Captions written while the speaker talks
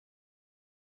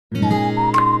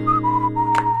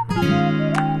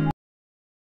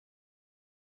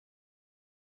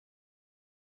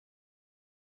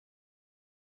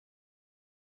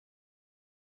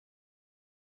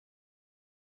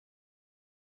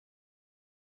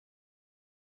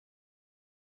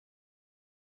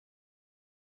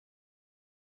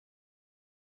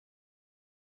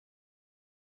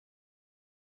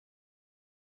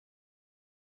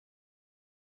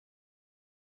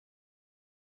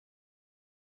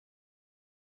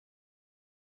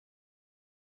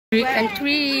Trick and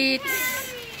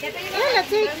treats.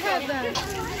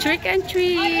 Trick and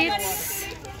treats.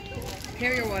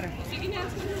 Here, your water.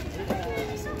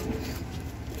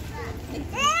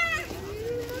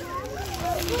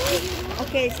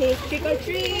 Okay, say trick or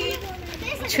treat.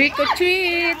 Trick or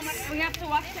treats. We have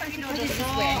to wash it, you know, this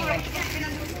way anyway.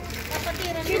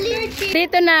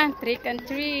 Dito na. Trick and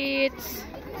treats.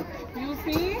 You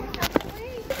see?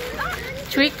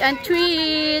 Trick and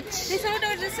treats. This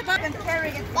order is about and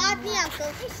carrying it.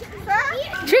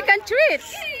 Trick and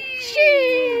treats.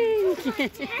 Shing!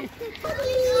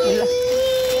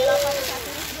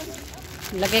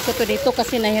 Lagay ko to dito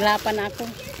kasi nahirapan ako.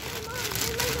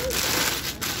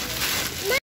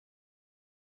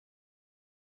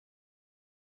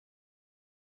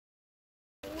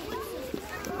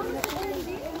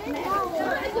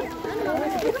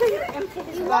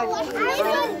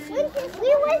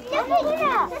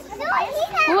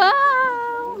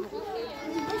 Wow!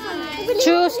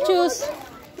 Choose, choose.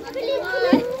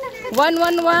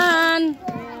 111.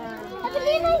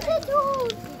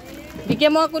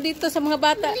 Bigyan mo ako dito sa mga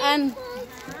bataan.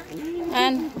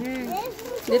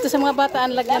 Dito sa mga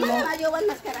bataan, lagyan mo.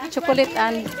 Chocolate,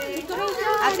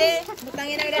 Ate,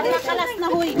 butangin na rin. Kalas na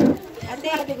huy. Ate,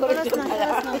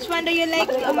 which one do you like,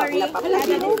 Marie?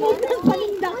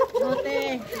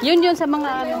 Yun sa mga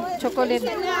chocolate.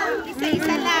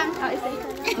 Isa-isa lang.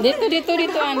 Dito,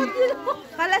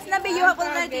 Kalas na biyo ako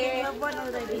already.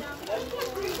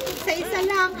 Isa-isa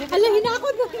lang. Hala,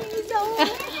 hinakot mo yung isa.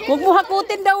 Huwag mo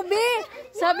hakutin daw, Bi.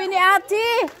 Sabi ni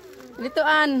ate. Dito,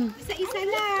 Isa-isa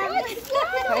lang.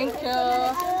 Thank you.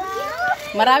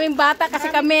 Maraming bata kasi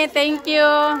kami. Thank you.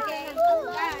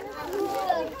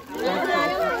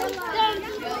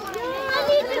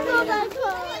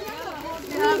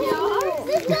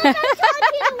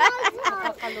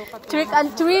 Trick and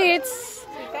treats.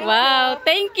 Wow,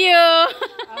 thank you.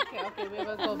 Okay, we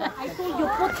will go back. I told you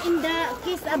put in the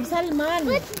kiss of Salman.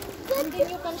 And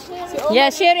then you can share. Yeah,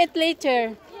 share it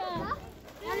later.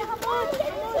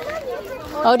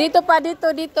 Oh, dito pa, dito.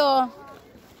 I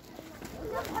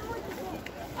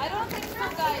don't think so,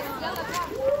 guys.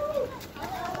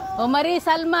 Oh, Marie,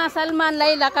 Salman,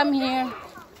 Layla, come here.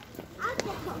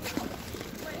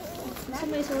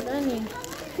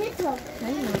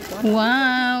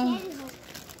 Wow.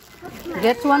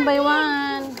 Get one by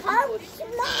one.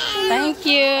 Thank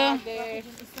you.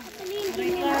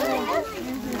 We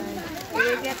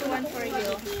will get one for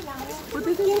you.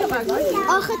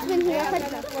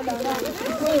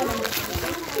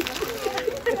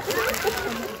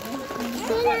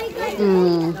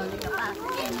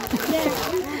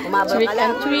 Trick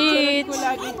and treats.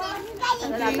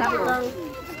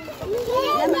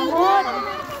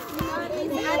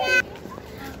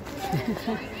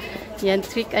 Yan,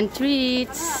 trick and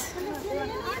treats.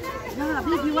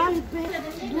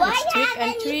 It's trick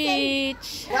and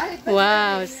treats.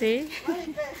 Wow, see?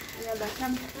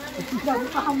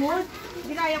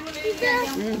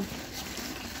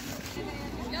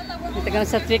 Dito kami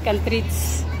sa trick and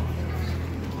treats.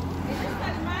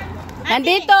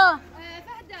 Nandito!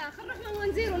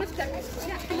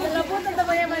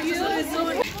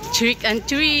 Trick and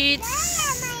treats.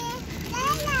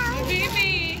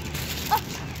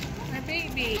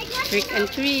 Trick and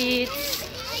treats.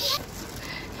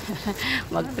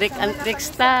 Mag-trick and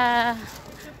tricks ta.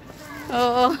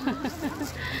 Oo.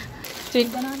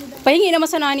 Trick. Pahingi naman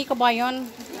sa nani ka ba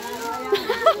yun?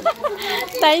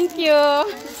 Thank you. Oh,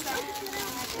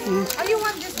 you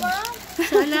want this one?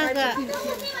 Salaga.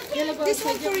 This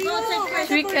one for you.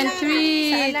 Trick and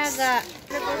treats.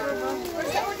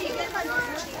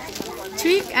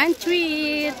 Trick and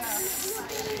treats.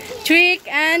 Trick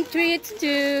and treats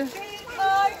too.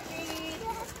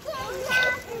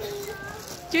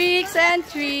 Tricks and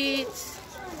treats.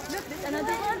 Look, there's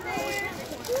another one.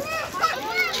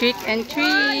 Trick and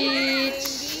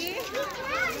treats.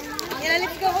 Yeah,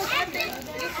 let's go hold Ate.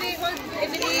 Hold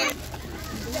Evelyn.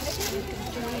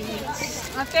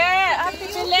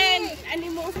 Ate Belen. Ano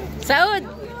mo? Saud.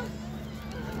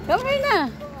 Come here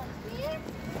na.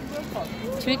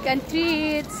 Trick and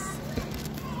treats.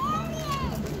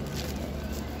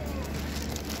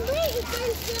 Wait, it's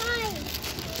inside.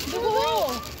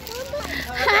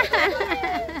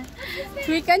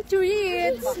 Trick and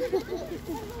treat.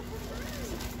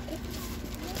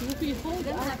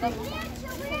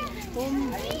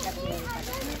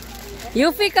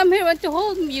 Yuffie, come here. Want to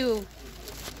hold you?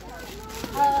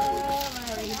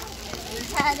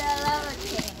 Had a lot of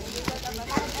cake.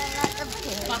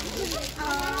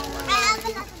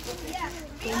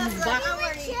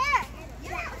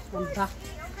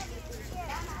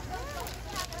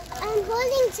 I'm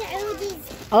holding Saudi's.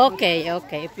 Okay,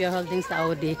 okay. If you're holding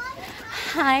Saudi.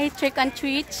 Hi, trick and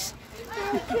treats.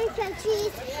 Trick or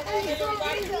treat.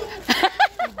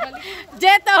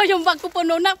 Jeto, yung bag ko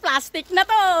puno na. Plastic na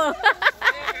to.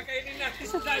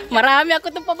 Marami ako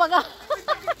itong pabaga.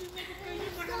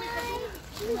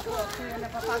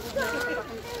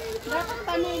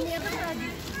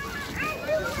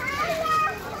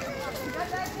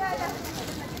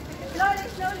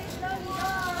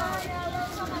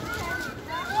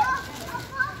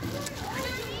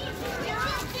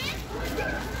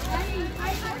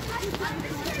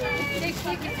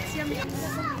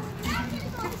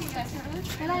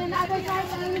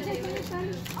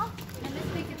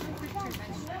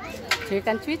 Trick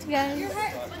and treat, guys.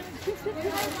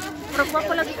 Pragwa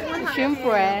ko lagi kung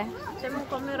Siyempre. sa mong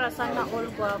camera, sana all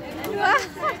guap.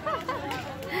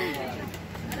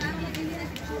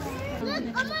 Look,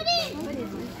 I'm already.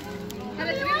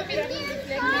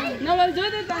 No, we'll do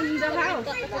it in the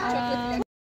house.